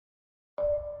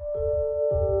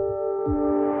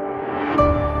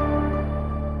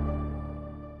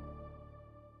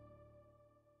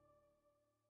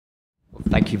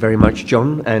Thank you very much,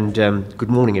 John, and good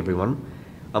morning, everyone.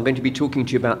 I'm going to be talking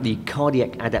to you about the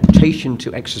cardiac adaptation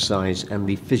to exercise and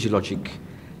the physiologic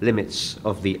limits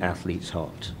of the athlete's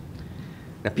heart.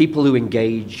 Now, people who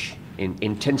engage in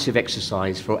intensive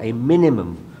exercise for a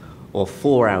minimum of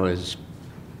 4 hours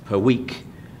per week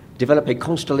develop a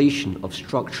constellation of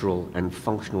structural and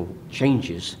functional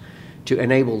changes to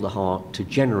enable the heart to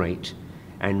generate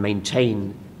and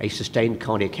maintain a sustained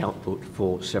cardiac output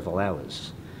for several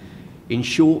hours. In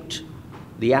short,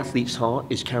 the athlete's heart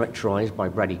is characterized by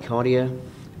bradycardia,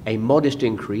 a modest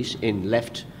increase in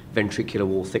left ventricular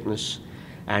wall thickness,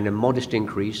 and a modest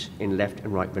increase in left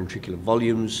and right ventricular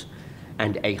volumes,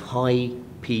 and a high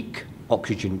peak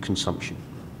oxygen consumption.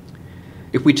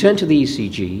 If we turn to the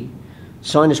ECG,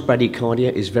 sinus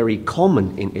bradycardia is very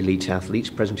common in elite athletes,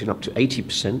 present in up to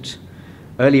 80%.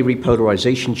 Early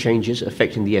repolarization changes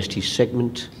affecting the ST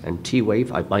segment and T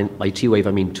wave, by T wave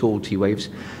I mean tall T waves,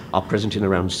 are present in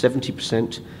around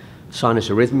 70%. Sinus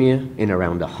arrhythmia in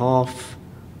around a half.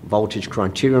 Voltage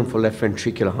criterion for left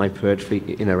ventricular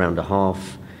hypertrophy in around a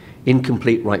half.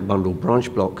 Incomplete right bundle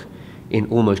branch block in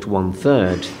almost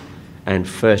 1/3. And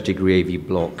first degree AV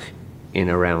block in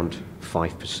around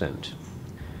 5%.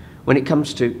 When it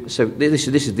comes to, so this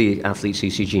is the athlete's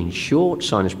ECG in short: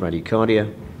 sinus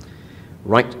bradycardia,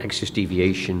 right axis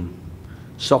deviation,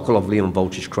 Sokolov-Leon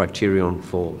voltage criterion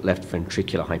for left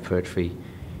ventricular hypertrophy,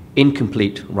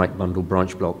 incomplete right bundle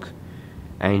branch block,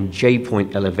 and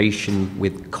J-point elevation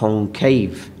with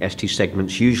concave ST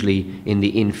segments, usually in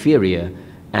the inferior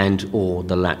and or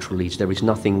the lateral leads. There is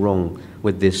nothing wrong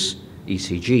with this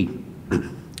ECG.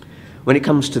 When it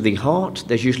comes to the heart,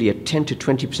 there's usually a 10 to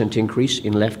 20% increase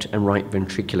in left and right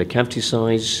ventricular cavity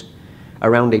size,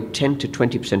 around a 10 to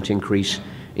 20% increase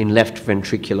in left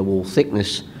ventricular wall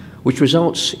thickness, which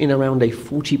results in around a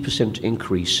 40%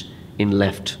 increase in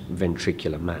left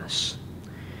ventricular mass.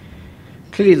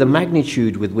 Clearly, the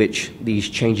magnitude with which these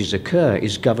changes occur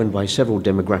is governed by several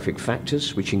demographic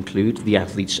factors, which include the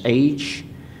athlete's age,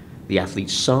 the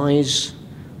athlete's size,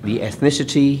 the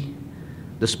ethnicity,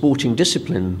 the sporting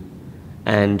discipline,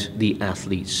 and the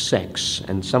athlete's sex.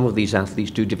 And some of these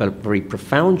athletes do develop very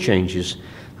profound changes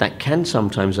that can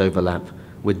sometimes overlap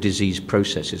with disease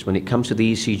processes. When it comes to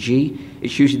the ECG,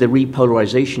 it's usually the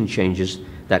repolarization changes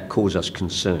that cause us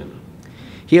concern.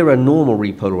 Here are normal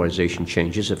repolarization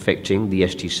changes affecting the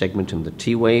ST segment and the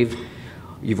T wave.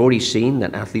 You've already seen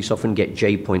that athletes often get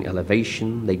J-point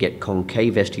elevation, they get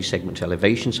concave ST segment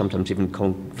elevation, sometimes even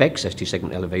convex ST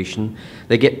segment elevation.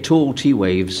 They get tall T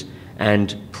waves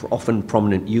and often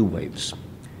prominent U waves.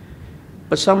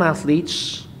 But some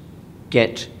athletes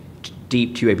get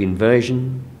deep T wave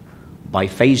inversion,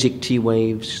 biphasic T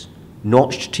waves,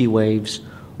 notched T waves,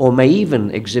 or may even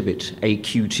exhibit a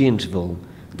QT interval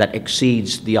that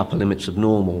exceeds the upper limits of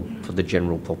normal for the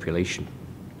general population.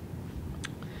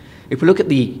 If we look at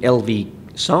the LV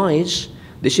size,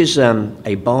 this is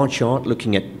a bar chart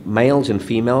looking at males and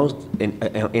females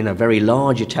in a very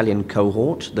large Italian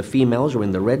cohort. The females are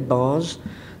in the red bars,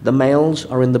 the males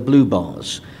are in the blue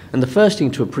bars. And the first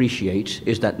thing to appreciate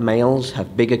is that males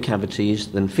have bigger cavities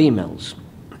than females.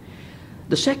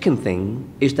 The second thing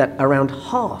is that around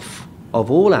half of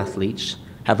all athletes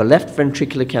have a left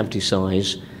ventricular cavity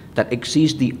size that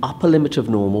exceeds the upper limit of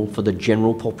normal for the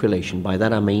general population. By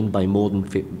that I mean by more than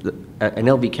an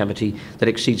LV cavity that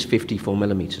exceeds 54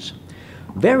 millimeters.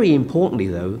 Very importantly,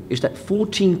 though, is that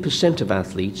 14% of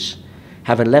athletes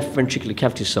have a left ventricular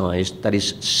cavity size that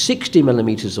is 60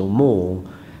 millimeters or more,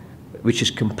 which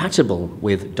is compatible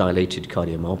with dilated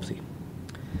cardiomyopathy.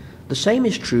 The same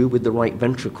is true with the right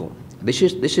ventricle. This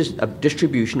is a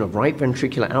distribution of right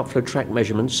ventricular outflow tract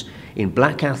measurements in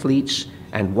black athletes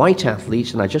and white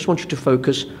athletes, and I just want you to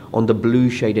focus on the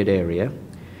blue shaded area,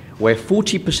 where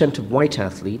 40% of white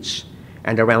athletes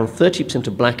and around 30%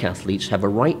 of black athletes have a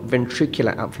right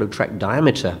ventricular outflow tract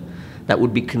diameter that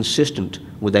would be consistent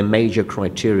with a major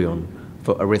criterion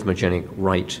for arrhythmogenic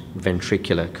right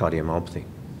ventricular cardiomyopathy.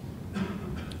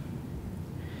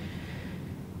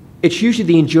 It's usually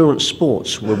the endurance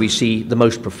sports where we see the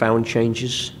most profound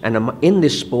changes, and in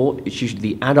this sport, it's usually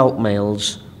the adult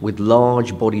males with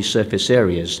large body surface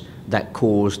areas that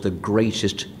cause the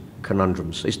greatest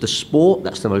conundrums. It's the sport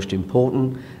that's the most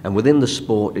important, and within the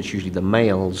sport, it's usually the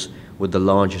males with the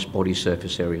largest body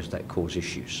surface areas that cause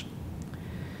issues.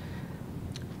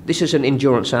 This is an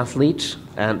endurance athlete.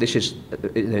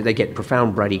 They get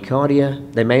profound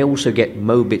bradycardia. They may also get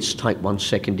Mobitz type 1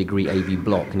 second degree AV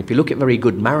block. And if you look at very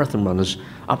good marathon runners,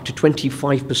 up to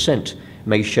 25%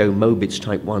 may show Mobitz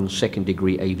type 1 second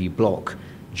degree AV block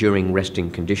during resting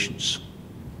conditions.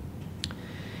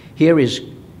 Here is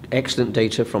excellent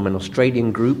data from an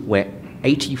Australian group where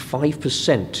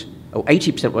 85% or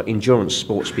 80% were endurance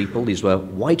sports people. These were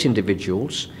white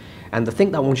individuals. And the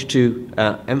thing that I wanted to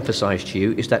emphasize to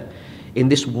you is that in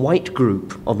this white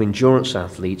group of endurance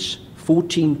athletes,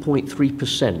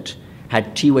 14.3%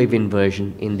 had T-wave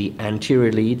inversion in the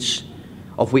anterior leads,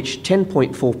 of which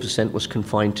 10.4% was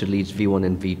confined to leads V1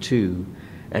 and V2,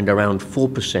 and around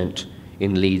 4%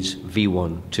 in leads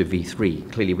V1 to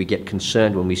V3. Clearly, we get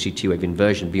concerned when we see T-wave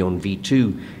inversion beyond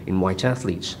V2 in white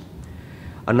athletes.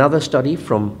 Another study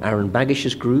from Aaron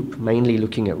Bagish's group, mainly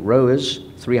looking at rowers,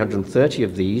 330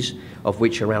 of these, of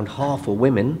which around half were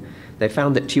women, they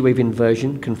found that T-wave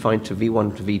inversion confined to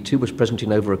V1 to V2 was present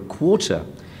in over a quarter,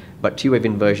 but T-wave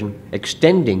inversion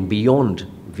extending beyond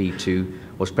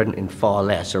V2 was present in far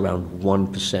less, around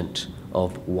 1%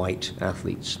 of white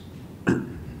athletes.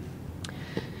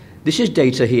 This is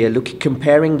data here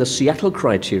comparing the Seattle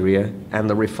criteria and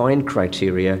the refined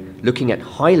criteria, looking at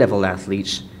high-level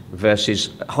athletes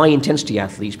versus high-intensity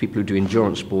athletes, people who do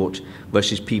endurance sport,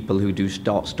 versus people who do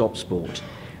start-stop sport.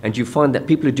 And you find that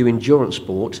people who do endurance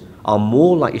sport are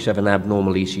more likely to have an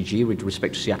abnormal ECG with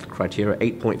respect to Seattle criteria,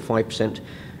 8.5%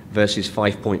 versus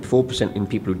 5.4% in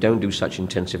people who don't do such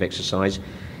intensive exercise.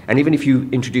 And even if you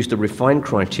introduce the refined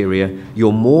criteria,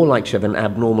 you're more likely to have an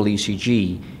abnormal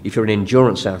ECG if you're an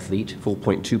endurance athlete,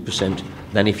 4.2%,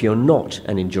 than if you're not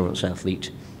an endurance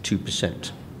athlete,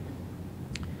 2%.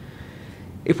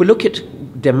 If we look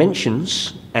at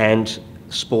dimensions and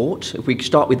sport, if we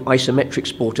start with isometric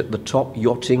sport at the top,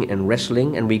 yachting and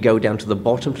wrestling, and we go down to the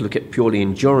bottom to look at purely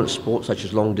endurance sports such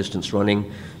as long distance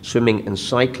running, swimming and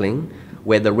cycling,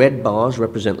 where the red bars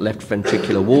represent left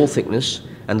ventricular wall thickness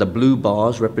and the blue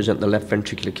bars represent the left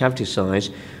ventricular cavity size,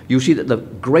 you'll see that the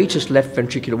greatest left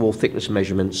ventricular wall thickness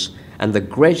measurements and the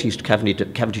greatest cavity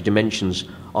dimensions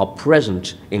are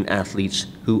present in athletes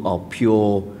who are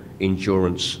pure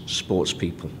endurance sports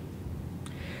people.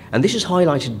 And this is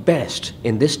highlighted best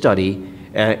in this study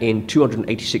in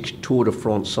 286 Tour de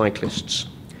France cyclists,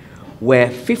 where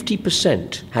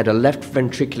 50% had a left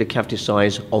ventricular cavity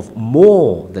size of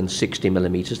more than 60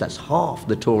 millimeters. That's half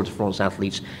the Tour de France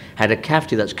athletes had a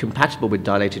cavity that's compatible with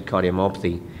dilated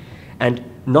cardiomyopathy. And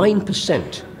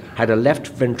 9% had a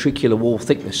left ventricular wall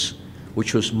thickness,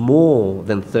 which was more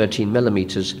than 13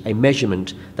 millimeters, a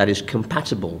measurement that is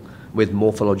compatible with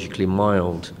morphologically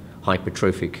mild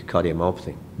hypertrophic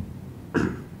cardiomyopathy.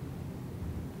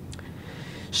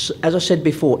 So, as I said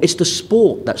before, it's the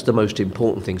sport that's the most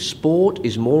important thing. Sport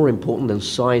is more important than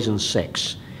size and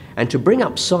sex. And to bring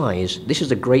up size, this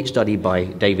is a great study by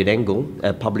David Engel,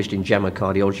 published in JAMA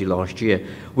Cardiology last year,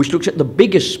 which looks at the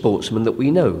biggest sportsmen that we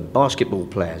know, basketball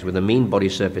players with a mean body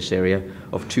surface area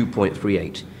of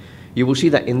 2.38. You will see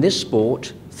that in this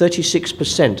sport,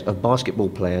 36% of basketball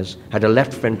players had a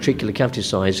left ventricular cavity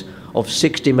size of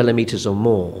 60 millimeters or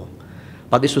more.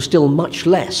 But this was still much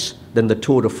less than the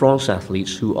Tour de France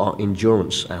athletes who are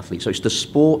endurance athletes. So it's the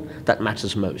sport that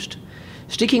matters most.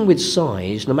 Sticking with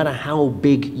size, no matter how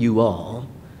big you are,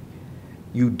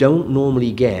 you don't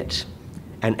normally get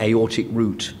an aortic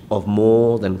root of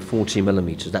more than 40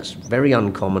 millimeters. That's very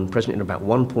uncommon, present in about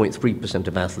 1.3%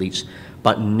 of athletes,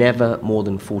 but never more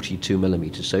than 42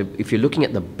 millimeters. So if you're looking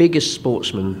at the biggest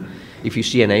sportsman, if you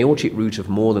see an aortic root of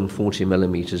more than 40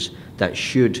 millimeters, that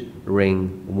should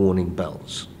ring warning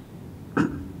bells.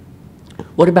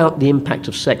 What about the impact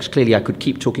of sex? Clearly, I could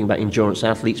keep talking about endurance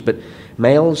athletes, but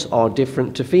males are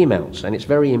different to females, and it's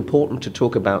very important to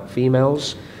talk about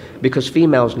females because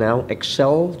females now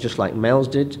excel just like males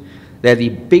did. They're the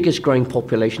biggest growing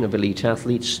population of elite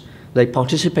athletes. They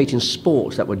participate in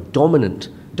sports that were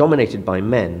dominated by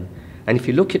men. And if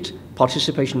you look at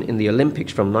participation in the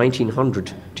Olympics from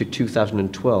 1900 to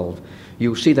 2012,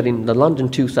 you'll see that in the London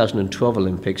 2012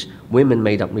 Olympics, women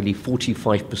made up nearly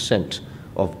 45%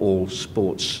 of all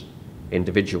sports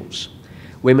individuals.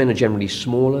 Women are generally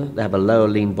smaller, they have a lower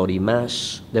lean body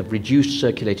mass, they've reduced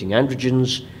circulating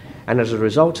androgens, and as a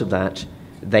result of that,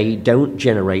 they don't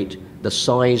generate the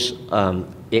size,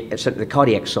 the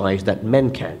cardiac size that men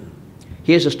can.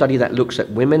 Here's a study that looks at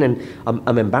women, and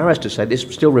I'm embarrassed to say this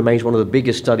still remains one of the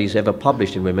biggest studies ever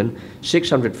published in women,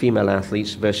 600 female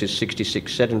athletes versus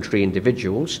 66 sedentary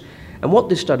individuals. And what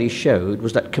this study showed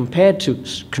was that compared to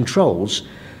controls,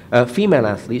 female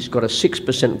athletes got a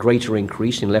 6% greater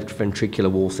increase in left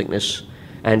ventricular wall thickness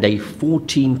and a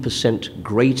 14%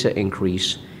 greater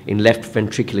increase in left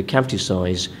ventricular cavity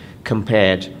size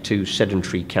compared to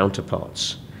sedentary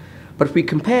counterparts. But if we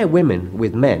compare women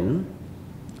with men,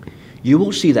 you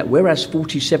will see that whereas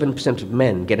 47% of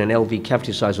men get an LV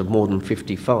cavity size of more than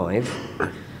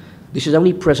 55, this is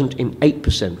only present in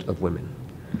 8% of women.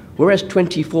 Whereas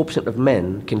 24% of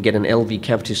men can get an LV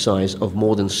cavity size of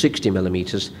more than 60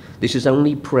 millimeters, this is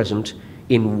only present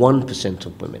in 1%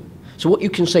 of women. So what you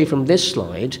can say from this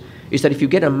slide is that if you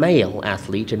get a male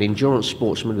athlete, an endurance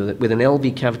sportsman with an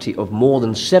LV cavity of more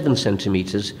than 7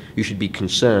 centimeters, you should be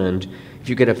concerned. If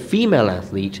you get a female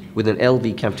athlete with an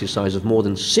LV cavity size of more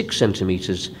than 6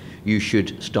 centimeters, you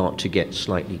should start to get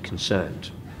slightly concerned.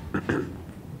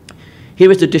 Here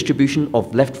is the distribution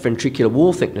of left ventricular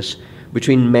wall thickness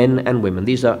between men and women.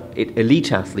 These are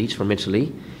elite athletes from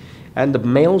Italy, and the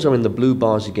males are in the blue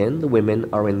bars again, the women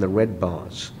are in the red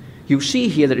bars. You see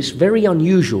here that it's very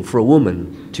unusual for a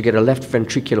woman to get a left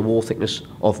ventricular wall thickness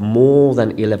of more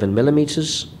than 11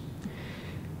 millimeters.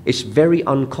 It's very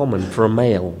uncommon for a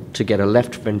male to get a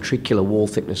left ventricular wall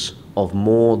thickness of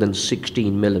more than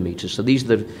 16 millimeters. So these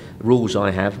are the rules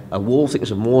I have. A wall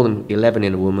thickness of more than 11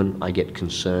 in a woman, I get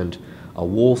concerned. A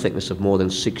wall thickness of more than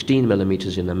 16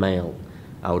 millimeters in a male,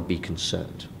 I would be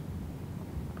concerned.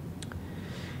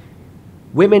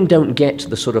 Women don't get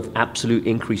the sort of absolute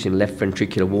increase in left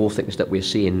ventricular wall thickness that we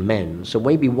see in men. So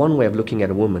maybe one way of looking at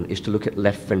a woman is to look at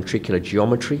left ventricular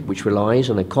geometry, which relies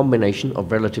on a combination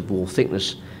of relative wall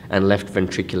thickness and left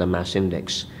ventricular mass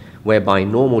index, whereby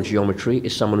normal geometry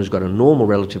is someone who's got a normal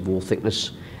relative wall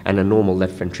thickness and a normal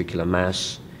left ventricular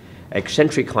mass.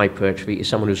 Eccentric hypertrophy is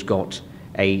someone who's got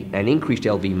an increased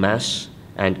LV mass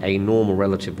and a normal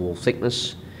relative wall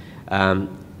thickness.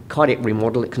 Cardiac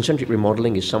remodeling, concentric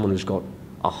remodeling is someone who's got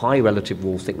a high relative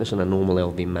wall thickness and a normal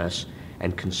LV mass,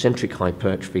 and concentric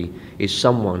hypertrophy is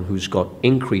someone who's got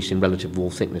increase in relative wall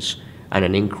thickness and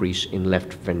an increase in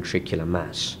left ventricular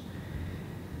mass.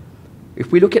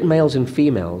 If we look at males and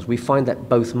females, we find that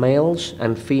both males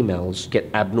and females get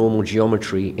abnormal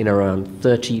geometry in around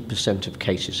 30% of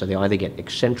cases. So they either get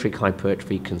eccentric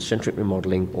hypertrophy, concentric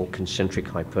remodeling, or concentric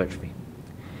hypertrophy.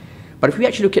 But if we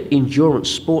actually look at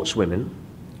endurance sportswomen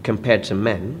compared to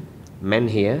men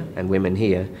here and women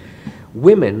here,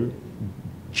 women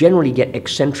generally get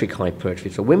eccentric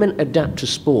hypertrophy. So women adapt to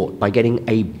sport by getting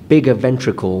a bigger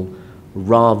ventricle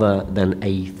rather than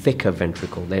a thicker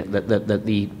ventricle.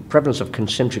 The prevalence of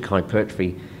concentric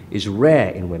hypertrophy is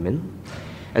rare in women.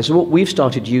 And so what we've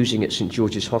started using at St.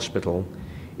 George's Hospital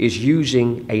is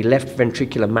using a left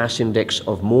ventricular mass index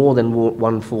of more than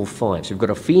 145. So we've got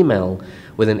a female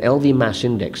with an LV mass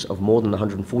index of more than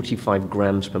 145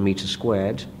 grams per meter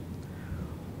squared,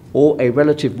 or a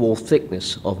relative wall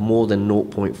thickness of more than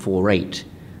 0.48.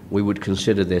 We would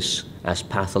consider this as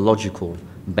pathological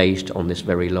based on this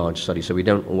very large study. So we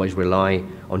don't always rely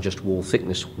on just wall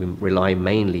thickness, we rely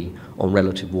mainly on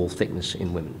relative wall thickness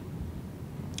in women.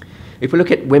 If we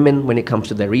look at women when it comes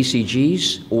to their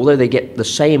ECGs, although they get the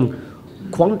same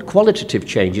qualitative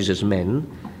changes as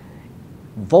men,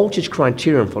 voltage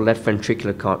criterion for left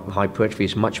ventricular hypertrophy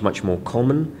is much, much more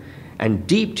common, and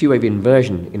deep T-wave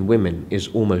inversion in women is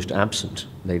almost absent.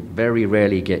 They very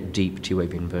rarely get deep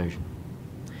T-wave inversion.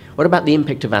 What about the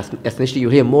impact of ethnicity?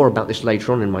 You'll hear more about this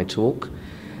later on in my talk.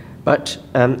 But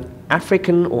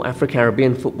African or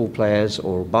Afro-Caribbean football players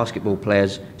or basketball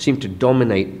players seem to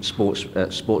dominate sports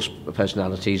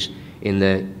personalities in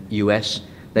the US.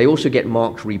 They also get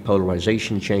marked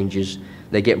repolarization changes.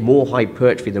 They get more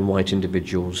hypertrophy than white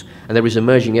individuals. And there is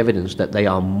emerging evidence that they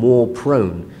are more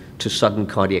prone to sudden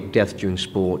cardiac death during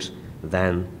sport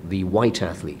than the white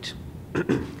athlete.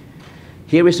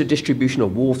 Here is the distribution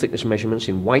of wall thickness measurements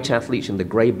in white athletes in the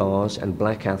gray bars and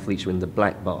black athletes in the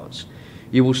black bars.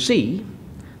 You will see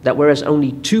that whereas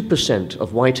only 2%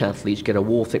 of white athletes get a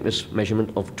wall thickness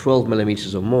measurement of 12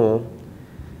 millimeters or more,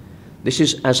 this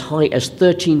is as high as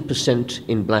 13%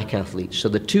 in black athletes. So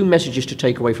the two messages to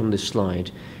take away from this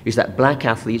slide is that black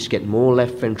athletes get more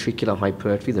left ventricular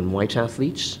hypertrophy than white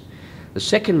athletes. The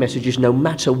second message is no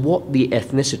matter what the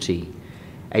ethnicity,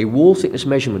 a wall thickness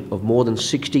measurement of more than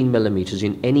 16 millimeters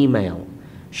in any male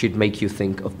should make you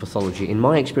think of pathology. In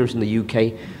my experience in the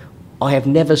UK, I have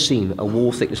never seen a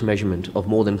wall thickness measurement of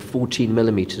more than 14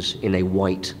 millimeters in a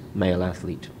white male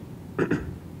athlete.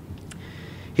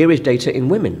 Here is data in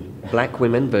women, black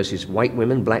women versus white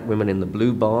women, black women in the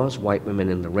blue bars, white women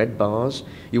in the red bars.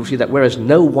 You will see that whereas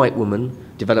no white woman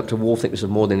developed a wall thickness of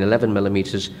more than 11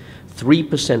 millimeters,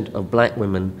 3% of black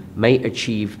women may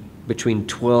achieve between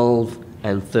 12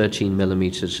 and 13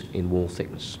 millimeters in wall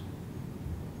thickness.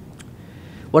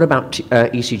 What about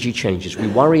ECG changes? We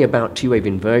worry about T-wave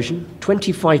inversion.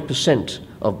 25%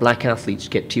 of black athletes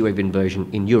get T-wave inversion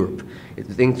in Europe.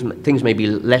 Things may be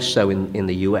less so in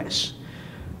the US.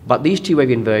 But these T-wave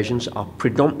inversions are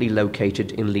predominantly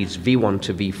located in leads V1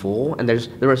 to V4, and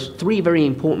there are three very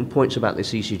important points about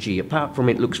this ECG. Apart from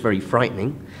it looks very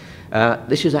frightening,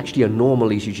 This is actually a normal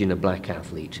ECG in a black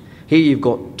athlete. Here you've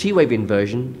got T-wave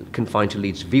inversion confined to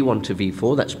leads V1 to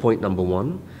V4, that's point number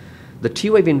 1. The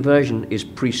T-wave inversion is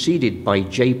preceded by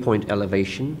J-point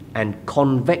elevation and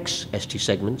convex ST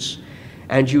segments,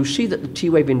 and you see that the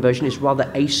T-wave inversion is rather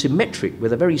asymmetric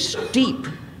with a very steep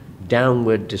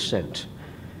downward descent.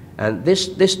 And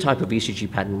this type of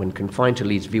ECG pattern, when confined to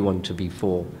leads V1 to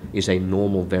V4, is a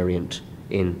normal variant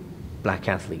in black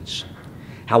athletes.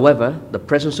 However, the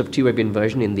presence of T-wave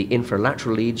inversion in the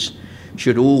infralateral leads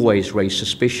should always raise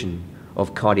suspicion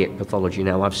of cardiac pathology.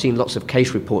 Now, I've seen lots of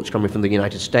case reports coming from the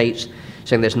United States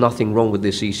saying there's nothing wrong with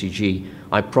this ECG.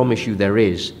 I promise you there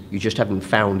is. You just haven't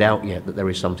found out yet that there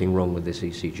is something wrong with this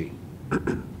ECG.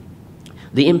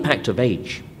 The impact of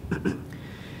age.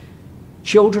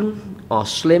 Children are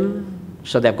slim,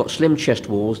 so they've got slim chest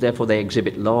walls, therefore they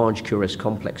exhibit large QRS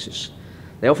complexes.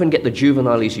 They often get the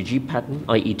juvenile ECG pattern,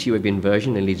 i.e. T-wave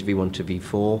inversion in leads V1 to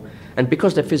V4, and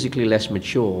because they're physically less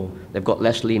mature, they've got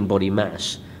less lean body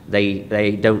mass,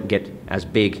 they don't get as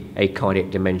big a cardiac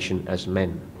dimension as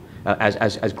men,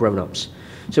 as grown-ups.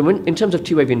 So in terms of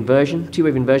T-wave inversion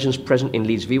is present in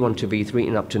leads V1 to V3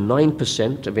 in up to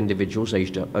 9% of individuals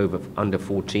aged under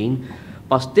 14,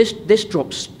 but this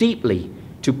drops steeply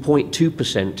to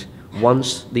 0.2%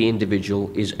 once the individual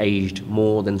is aged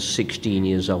more than 16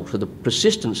 years old. So the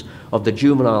persistence of the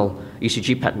juvenile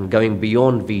ECG pattern going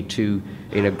beyond V2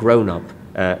 in a grown-up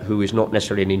who is not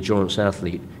necessarily an endurance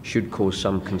athlete should cause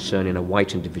some concern in a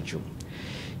white individual.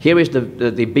 Here is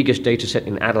the biggest data set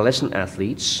in adolescent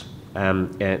athletes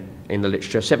in the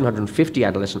literature, 750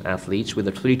 adolescent athletes with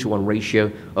a 3-to-1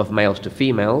 ratio of males to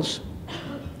females.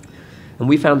 And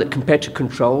we found that compared to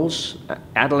controls,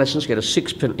 adolescents get a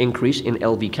 6% increase in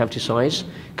LV cavity size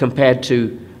compared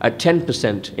to a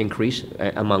 10% increase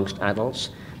amongst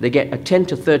adults. They get a 10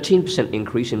 to 13%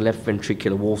 increase in left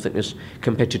ventricular wall thickness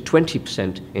compared to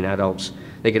 20% in adults.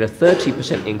 They get a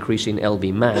 30% increase in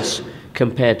LV mass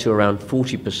compared to around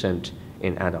 40%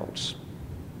 in adults.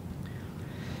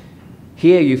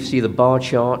 Here you see the bar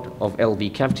chart of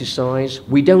LV cavity size.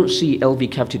 We don't see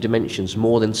LV cavity dimensions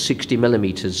more than 60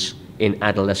 millimeters in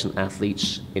adolescent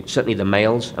athletes, certainly the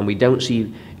males, and we don't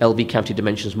see LV cavity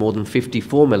dimensions more than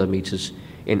 54 millimeters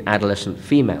in adolescent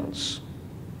females.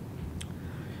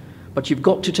 But you've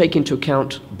got to take into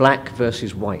account black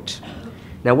versus white.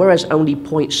 Now, whereas only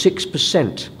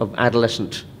 0.6% of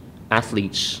adolescent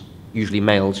athletes, usually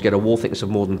males, get a wall thickness of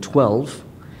more than 12,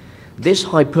 this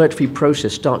hypertrophy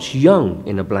process starts young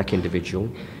in a black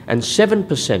individual, and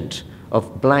 7%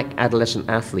 of black adolescent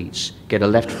athletes get a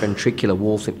left ventricular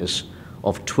wall thickness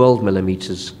of 12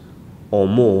 millimeters or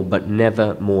more, but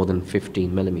never more than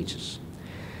 15 millimeters.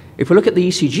 If we look at the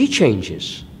ECG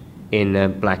changes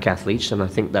in black athletes, and I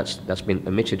think that's been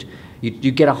omitted,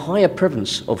 you get a higher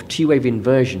prevalence of T-wave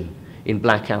inversion in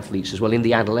black athletes as well in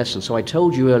the adolescents. So I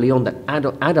told you early on that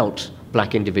adult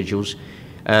black individuals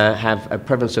have a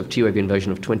prevalence of T-wave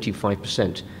inversion of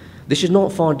 25%. This is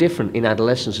not far different in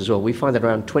adolescents as well. We find that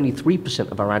around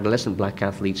 23% of our adolescent black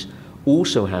athletes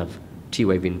also have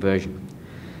T-wave inversion.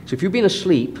 So if you've been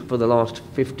asleep for the last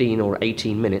 15 or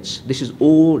 18 minutes, this is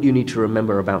all you need to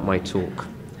remember about my talk.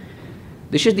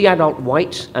 This is the adult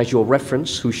white as your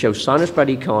reference, who shows sinus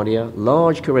bradycardia,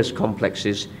 large QRS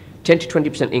complexes, 10 to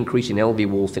 20% increase in LV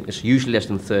wall thickness, usually less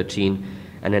than 13,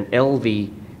 and an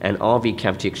LV and RV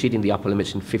cavity exceeding the upper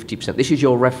limits in 50%. This is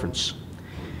your reference.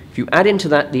 If you add into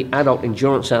that the adult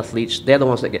endurance athletes, they're the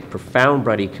ones that get profound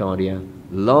bradycardia,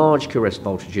 large QRS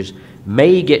voltages,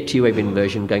 may get T-wave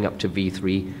inversion going up to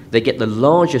V3. They get the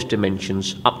largest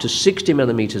dimensions, up to 60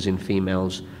 millimeters in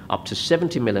females, up to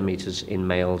 70 millimeters in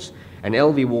males, and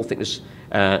LV wall thickness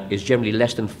is generally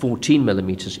less than 14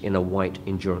 millimeters in a white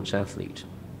endurance athlete.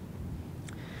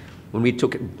 When we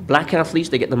took black athletes,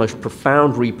 they get the most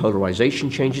profound repolarization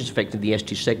changes affecting the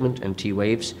ST segment and T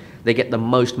waves. They get the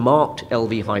most marked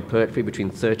LV hypertrophy between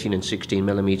 13 and 16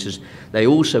 millimeters. They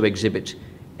also exhibit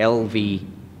LV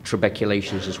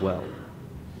trabeculations as well.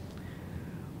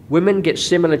 Women get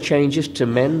similar changes to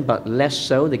men, but less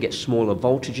so. They get smaller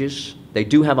voltages. They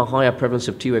do have a higher prevalence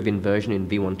of T-wave inversion in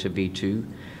V1 to V2.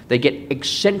 They get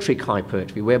eccentric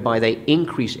hypertrophy, whereby they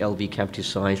increase LV cavity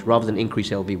size rather than increase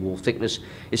LV wall thickness.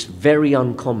 It's very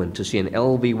uncommon to see an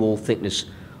LV wall thickness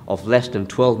of less than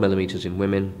 12 millimeters in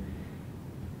women.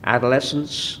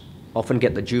 Adolescents often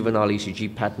get the juvenile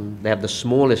ECG pattern. They have the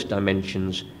smallest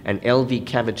dimensions, and LV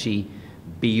cavity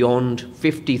beyond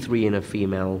 53 in a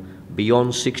female,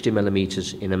 beyond 60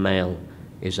 millimeters in a male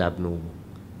is abnormal.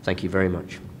 Thank you very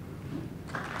much.